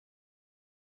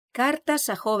Cartas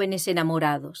a jóvenes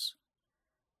enamorados.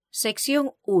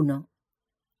 Sección 1.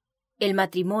 El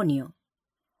matrimonio.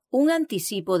 Un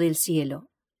anticipo del cielo.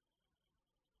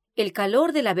 El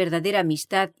calor de la verdadera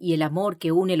amistad y el amor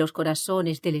que une los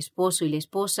corazones del esposo y la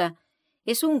esposa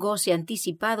es un goce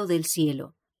anticipado del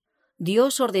cielo.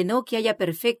 Dios ordenó que haya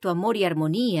perfecto amor y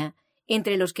armonía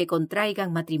entre los que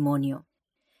contraigan matrimonio.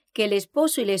 Que el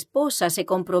esposo y la esposa se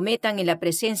comprometan en la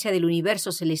presencia del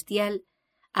universo celestial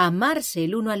a amarse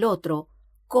el uno al otro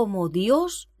como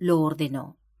Dios lo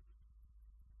ordenó.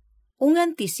 Un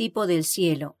anticipo del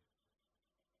cielo.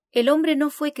 El hombre no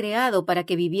fue creado para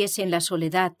que viviese en la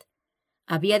soledad.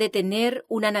 Había de tener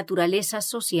una naturaleza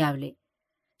sociable.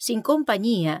 Sin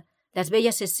compañía, las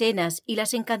bellas escenas y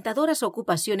las encantadoras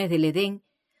ocupaciones del Edén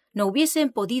no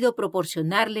hubiesen podido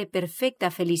proporcionarle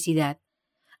perfecta felicidad.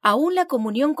 Aún la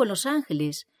comunión con los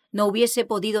ángeles no hubiese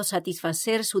podido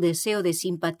satisfacer su deseo de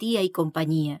simpatía y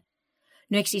compañía.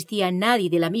 No existía nadie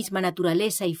de la misma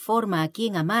naturaleza y forma a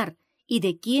quien amar y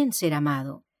de quien ser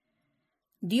amado.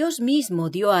 Dios mismo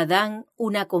dio a Adán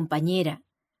una compañera.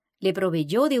 Le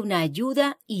proveyó de una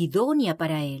ayuda idónea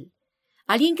para él,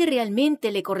 alguien que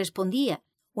realmente le correspondía,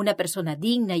 una persona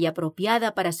digna y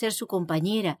apropiada para ser su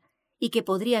compañera y que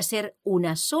podría hacer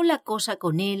una sola cosa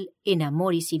con él en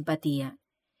amor y simpatía.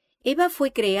 Eva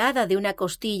fue creada de una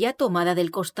costilla tomada del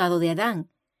costado de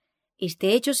Adán.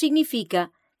 Este hecho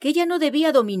significa que ella no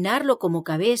debía dominarlo como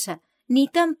cabeza, ni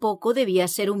tampoco debía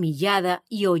ser humillada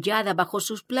y hollada bajo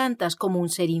sus plantas como un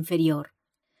ser inferior,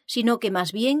 sino que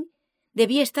más bien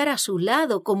debía estar a su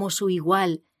lado como su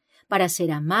igual, para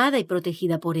ser amada y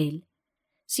protegida por él.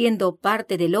 Siendo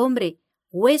parte del hombre,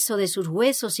 hueso de sus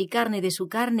huesos y carne de su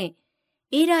carne,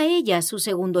 era ella su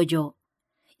segundo yo,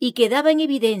 y quedaba en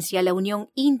evidencia la unión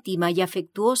íntima y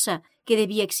afectuosa que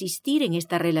debía existir en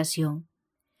esta relación.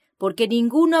 Porque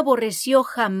ninguno aborreció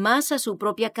jamás a su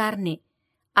propia carne,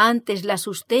 antes la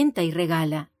sustenta y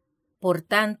regala. Por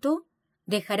tanto,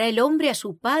 dejará el hombre a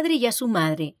su padre y a su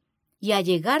madre, y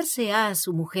allegarse a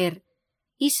su mujer,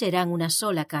 y serán una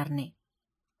sola carne.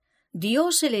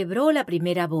 Dios celebró la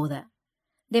primera boda,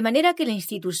 de manera que la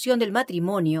institución del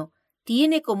matrimonio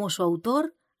tiene como su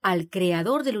autor al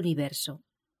Creador del universo.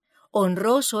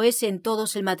 Honroso es en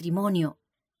todos el matrimonio.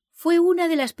 Fue una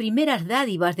de las primeras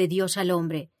dádivas de Dios al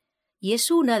hombre, y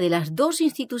es una de las dos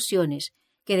instituciones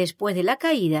que después de la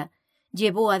caída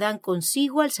llevó a Adán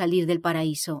consigo al salir del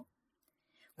paraíso.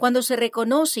 Cuando se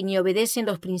reconocen y obedecen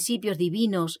los principios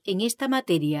divinos en esta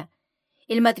materia,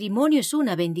 el matrimonio es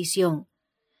una bendición.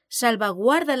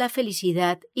 Salvaguarda la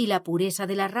felicidad y la pureza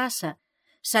de la raza,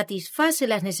 satisface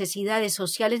las necesidades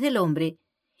sociales del hombre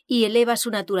y eleva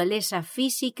su naturaleza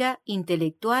física,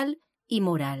 intelectual y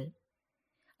moral.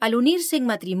 Al unirse en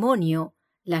matrimonio,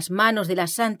 las manos de la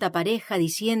santa pareja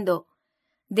diciendo: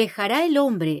 «Dejará el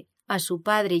hombre a su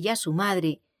padre y a su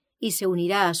madre, y se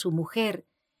unirá a su mujer,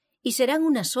 y serán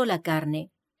una sola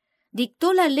carne»,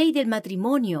 dictó la ley del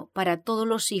matrimonio para todos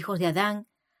los hijos de Adán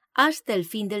hasta el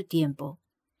fin del tiempo.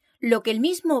 Lo que el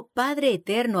mismo Padre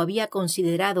Eterno había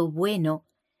considerado bueno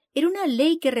era una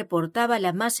ley que reportaba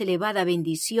la más elevada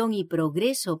bendición y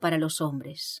progreso para los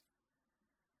hombres.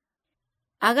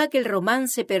 Haga que el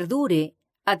romance perdure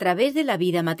a través de la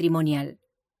vida matrimonial.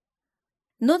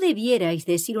 No debierais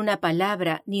decir una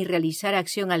palabra ni realizar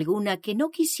acción alguna que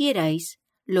no quisierais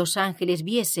los ángeles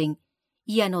viesen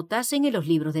y anotasen en los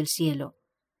libros del cielo.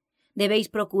 Debéis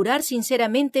procurar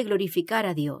sinceramente glorificar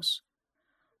a Dios.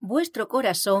 Vuestro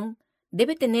corazón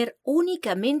debe tener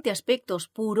únicamente aspectos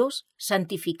puros,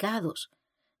 santificados,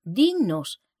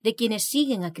 dignos de quienes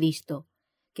siguen a Cristo,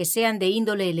 que sean de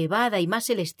índole elevada y más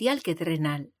celestial que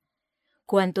terrenal.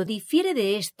 Cuanto difiere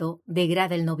de esto,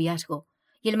 degrada el noviazgo,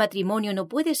 y el matrimonio no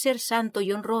puede ser santo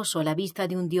y honroso a la vista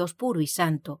de un Dios puro y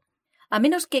santo, a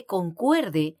menos que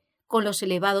concuerde con los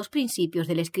elevados principios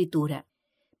de la Escritura.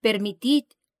 Permitid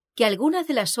que algunas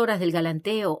de las horas del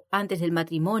galanteo antes del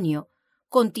matrimonio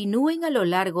continúen a lo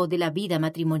largo de la vida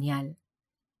matrimonial.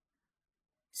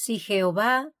 Si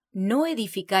Jehová no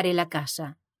edificare la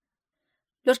casa.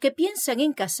 Los que piensan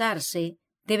en casarse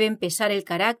deben pesar el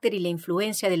carácter y la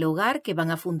influencia del hogar que van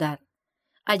a fundar.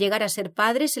 Al llegar a ser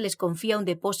padres se les confía un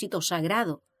depósito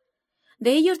sagrado.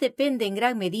 De ellos depende en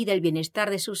gran medida el bienestar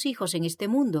de sus hijos en este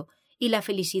mundo y la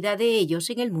felicidad de ellos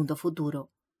en el mundo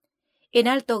futuro. En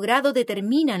alto grado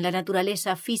determinan la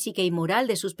naturaleza física y moral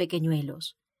de sus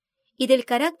pequeñuelos. Y del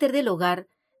carácter del hogar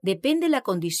depende la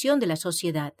condición de la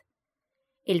sociedad.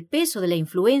 El peso de la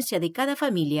influencia de cada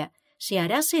familia se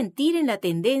hará sentir en la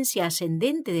tendencia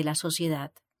ascendente de la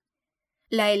sociedad.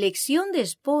 La elección de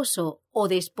esposo o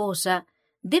de esposa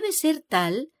debe ser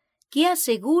tal que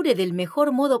asegure del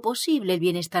mejor modo posible el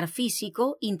bienestar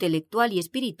físico, intelectual y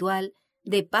espiritual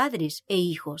de padres e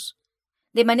hijos,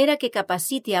 de manera que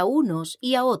capacite a unos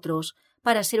y a otros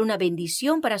para ser una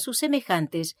bendición para sus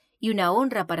semejantes y una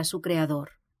honra para su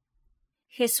Creador.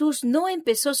 Jesús no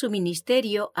empezó su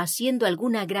ministerio haciendo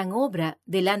alguna gran obra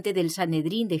delante del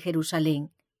Sanedrín de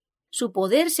Jerusalén. Su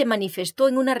poder se manifestó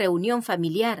en una reunión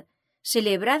familiar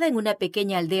celebrada en una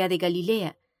pequeña aldea de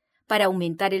Galilea, para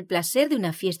aumentar el placer de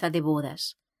una fiesta de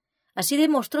bodas. Así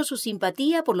demostró su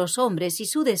simpatía por los hombres y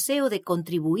su deseo de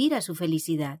contribuir a su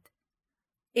felicidad.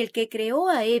 El que creó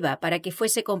a Eva para que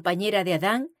fuese compañera de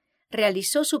Adán,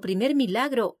 realizó su primer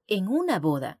milagro en una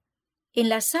boda. En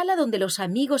la sala donde los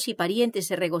amigos y parientes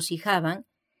se regocijaban,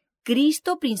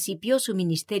 Cristo principió su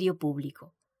ministerio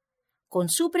público. Con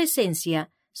su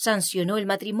presencia, sancionó el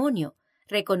matrimonio,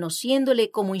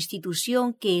 reconociéndole como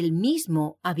institución que él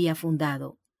mismo había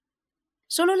fundado.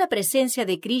 Solo la presencia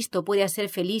de Cristo puede hacer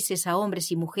felices a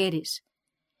hombres y mujeres.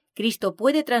 Cristo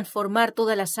puede transformar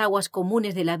todas las aguas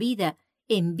comunes de la vida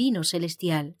en vino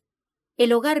celestial.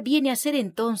 El hogar viene a ser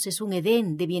entonces un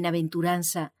Edén de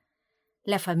bienaventuranza.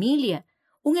 La familia,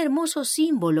 un hermoso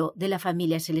símbolo de la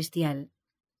familia celestial.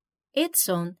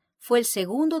 Edson fue el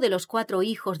segundo de los 4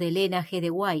 hijos de Elena G.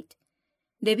 de White.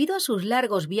 Debido a sus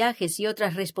largos viajes y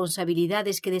otras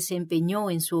responsabilidades que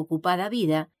desempeñó en su ocupada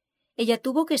vida, ella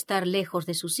tuvo que estar lejos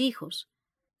de sus hijos.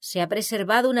 Se ha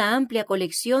preservado una amplia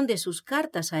colección de sus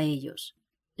cartas a ellos.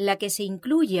 La que se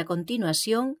incluye a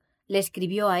continuación la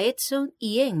escribió a Edson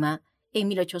y Emma en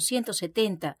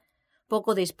 1870,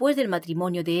 poco después del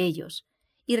matrimonio de ellos,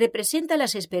 y representa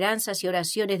las esperanzas y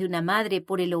oraciones de una madre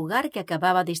por el hogar que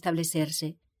acababa de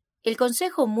establecerse. El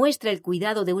consejo muestra el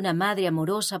cuidado de una madre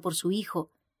amorosa por su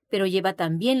hijo, pero lleva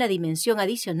también la dimensión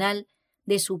adicional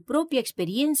de su propia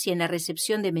experiencia en la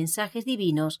recepción de mensajes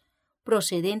divinos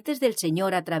procedentes del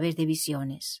Señor a través de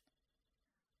visiones.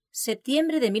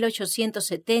 Septiembre de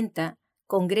 1870,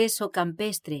 Congreso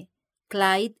Campestre,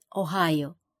 Clyde,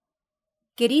 Ohio.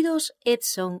 Queridos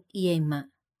Edson y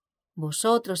Emma,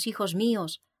 vosotros, hijos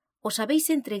míos, os habéis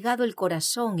entregado el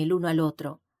corazón el uno al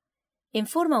otro. En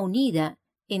forma unida,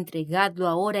 entregadlo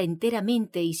ahora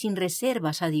enteramente y sin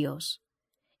reservas a Dios.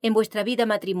 En vuestra vida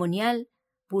matrimonial,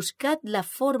 buscad la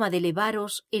forma de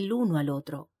elevaros el uno al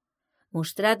otro.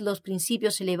 Mostrad los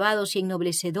principios elevados y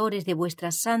ennoblecedores de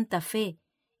vuestra santa fe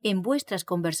en vuestras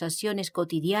conversaciones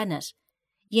cotidianas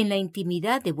y en la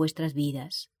intimidad de vuestras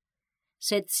vidas.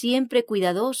 Sed siempre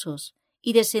cuidadosos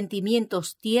y de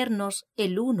sentimientos tiernos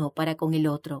el uno para con el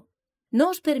otro. No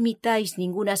os permitáis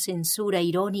ninguna censura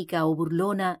irónica o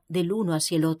burlona del uno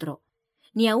hacia el otro,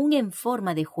 ni aun en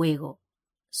forma de juego.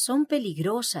 Son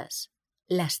peligrosas,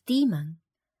 lastiman.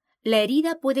 La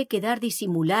herida puede quedar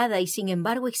disimulada y sin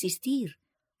embargo existir,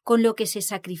 con lo que se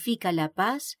sacrifica la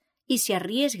paz y se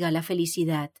arriesga la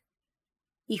felicidad.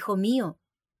 Hijo mío,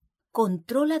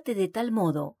 contrólate de tal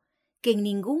modo que en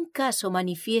ningún caso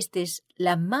manifiestes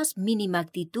la más mínima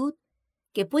actitud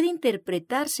que puede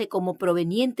interpretarse como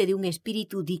proveniente de un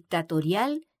espíritu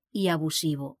dictatorial y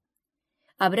abusivo.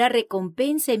 Habrá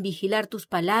recompensa en vigilar tus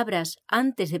palabras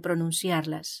antes de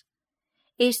pronunciarlas.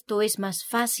 Esto es más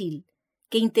fácil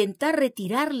que intentar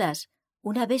retirarlas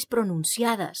una vez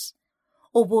pronunciadas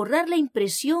o borrar la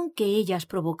impresión que ellas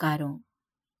provocaron.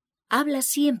 Habla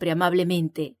siempre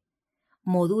amablemente.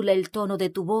 Modula el tono de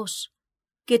tu voz.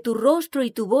 Que tu rostro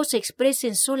y tu voz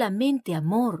expresen solamente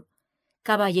amor,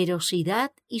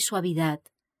 caballerosidad y suavidad.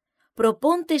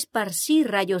 Proponte esparcir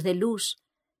rayos de luz,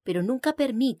 pero nunca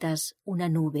permitas una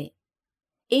nube.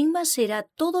 Emma será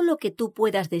todo lo que tú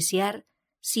puedas desear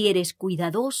si eres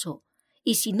cuidadoso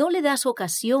y si no le das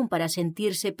ocasión para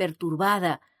sentirse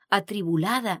perturbada,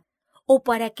 atribulada o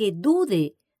para que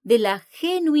dude de la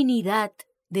genuinidad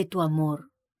de tu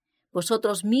amor.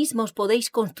 Vosotros mismos podéis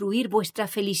construir vuestra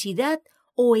felicidad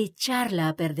o echarla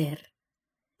a perder.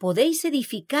 Podéis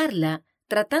edificarla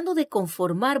tratando de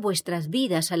conformar vuestras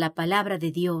vidas a la palabra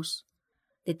de Dios,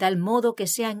 de tal modo que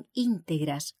sean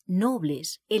íntegras,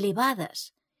 nobles,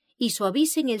 elevadas, y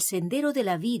suavicen el sendero de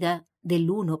la vida del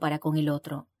uno para con el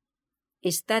otro.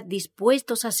 Estad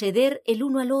dispuestos a ceder el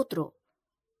uno al otro.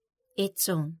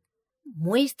 Edson,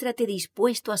 muéstrate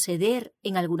dispuesto a ceder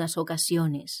en algunas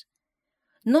ocasiones.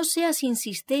 No seas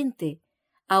insistente,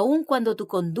 aun cuando tu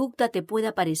conducta te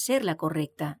pueda parecer la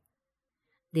correcta.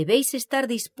 Debéis estar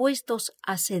dispuestos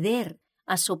a ceder,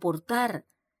 a soportar,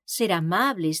 ser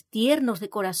amables, tiernos de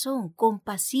corazón,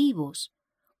 compasivos,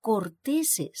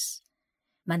 corteses,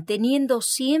 manteniendo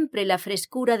siempre la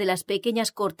frescura de las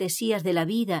pequeñas cortesías de la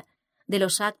vida, de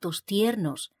los actos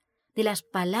tiernos, de las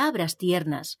palabras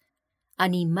tiernas,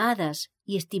 animadas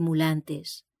y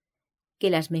estimulantes. Que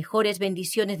las mejores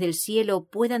bendiciones del cielo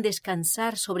puedan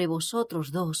descansar sobre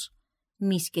vosotros dos,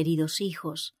 mis queridos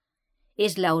hijos,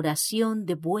 es la oración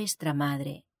de vuestra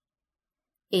madre.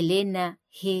 Elena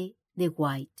G. de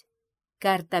White.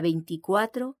 Carta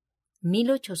 24,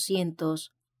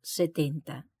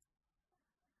 1870.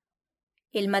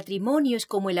 El matrimonio es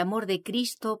como el amor de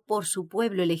Cristo por su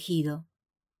pueblo elegido.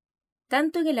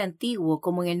 Tanto en el Antiguo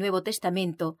como en el Nuevo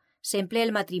Testamento se emplea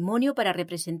el matrimonio para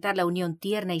representar la unión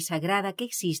tierna y sagrada que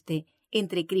existe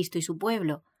entre Cristo y su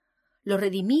pueblo, los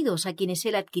redimidos a quienes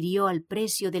Él adquirió al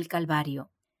precio del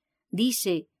Calvario.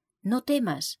 Dice: no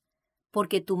temas,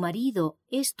 porque tu marido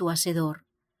es tu hacedor.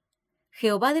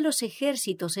 Jehová de los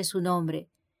ejércitos es su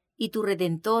nombre, y tu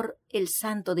Redentor, el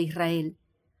Santo de Israel.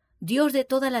 Dios de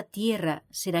toda la tierra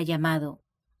será llamado.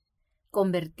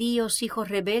 Convertíos, hijos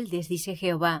rebeldes, dice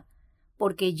Jehová,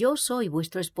 porque yo soy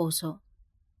vuestro esposo.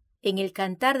 En el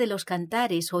Cantar de los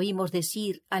Cantares oímos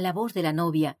decir a la voz de la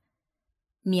novia: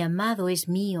 mi amado es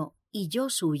mío y yo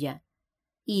suya.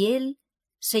 Y él,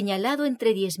 señalado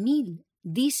entre 10,000,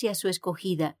 dice a su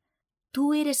escogida: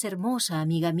 tú eres hermosa,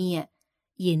 amiga mía,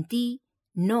 y en ti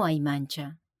no hay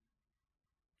mancha.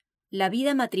 La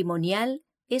vida matrimonial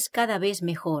es cada vez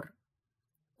mejor.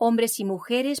 Hombres y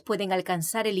mujeres pueden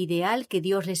alcanzar el ideal que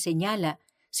Dios les señala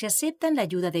si aceptan la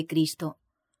ayuda de Cristo.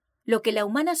 Lo que la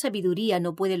humana sabiduría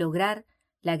no puede lograr,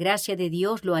 la gracia de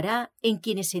Dios lo hará en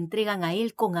quienes se entregan a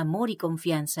Él con amor y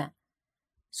confianza.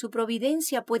 Su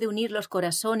providencia puede unir los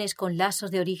corazones con lazos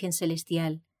de origen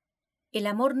celestial. El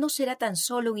amor no será tan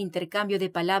solo un intercambio de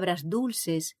palabras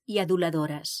dulces y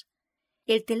aduladoras.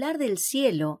 El telar del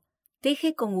cielo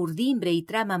teje con urdimbre y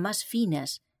trama más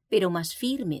finas, pero más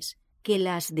firmes que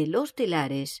las de los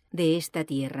telares de esta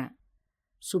tierra.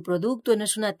 Su producto no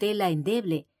es una tela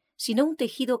endeble, sino un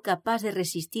tejido capaz de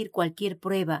resistir cualquier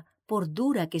prueba, por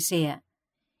dura que sea.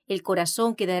 El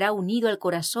corazón quedará unido al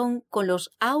corazón con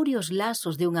los áureos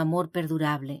lazos de un amor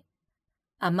perdurable.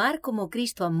 Amar como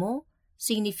Cristo amó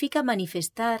significa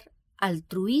manifestar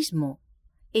altruismo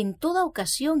en toda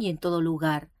ocasión y en todo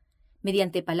lugar,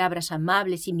 mediante palabras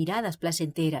amables y miradas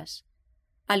placenteras.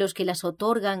 A los que las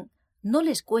otorgan no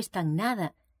les cuestan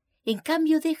nada, en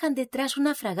cambio dejan detrás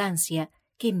una fragancia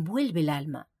que envuelve el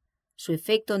alma. Su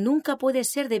efecto nunca puede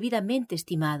ser debidamente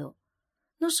estimado.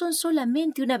 No son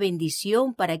solamente una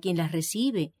bendición para quien las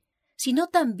recibe, sino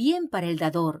también para el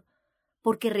dador,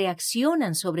 porque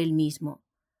reaccionan sobre el mismo.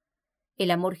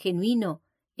 El amor genuino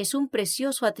es un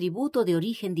precioso atributo de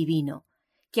origen divino,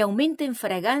 que aumenta en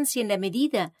fragancia en la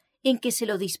medida en que se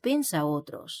lo dispensa a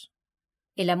otros.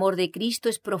 El amor de Cristo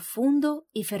es profundo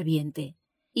y ferviente,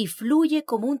 y fluye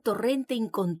como un torrente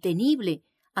incontenible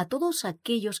a todos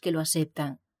aquellos que lo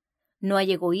aceptan. No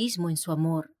hay egoísmo en su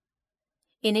amor.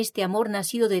 En este amor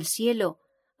nacido del cielo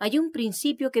hay un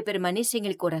principio que permanece en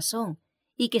el corazón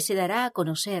y que se dará a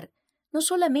conocer, no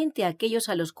solamente a aquellos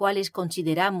a los cuales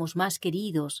consideramos más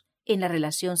queridos en la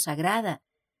relación sagrada,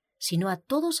 sino a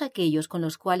todos aquellos con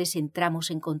los cuales entramos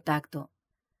en contacto.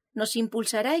 Nos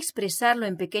impulsará a expresarlo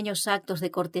en pequeños actos de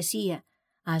cortesía,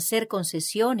 a hacer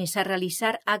concesiones, a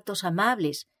realizar actos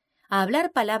amables, a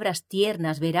hablar palabras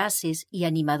tiernas, veraces y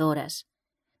animadoras.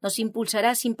 Nos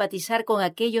impulsará a simpatizar con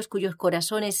aquellos cuyos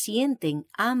corazones sienten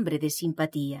hambre de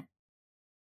simpatía.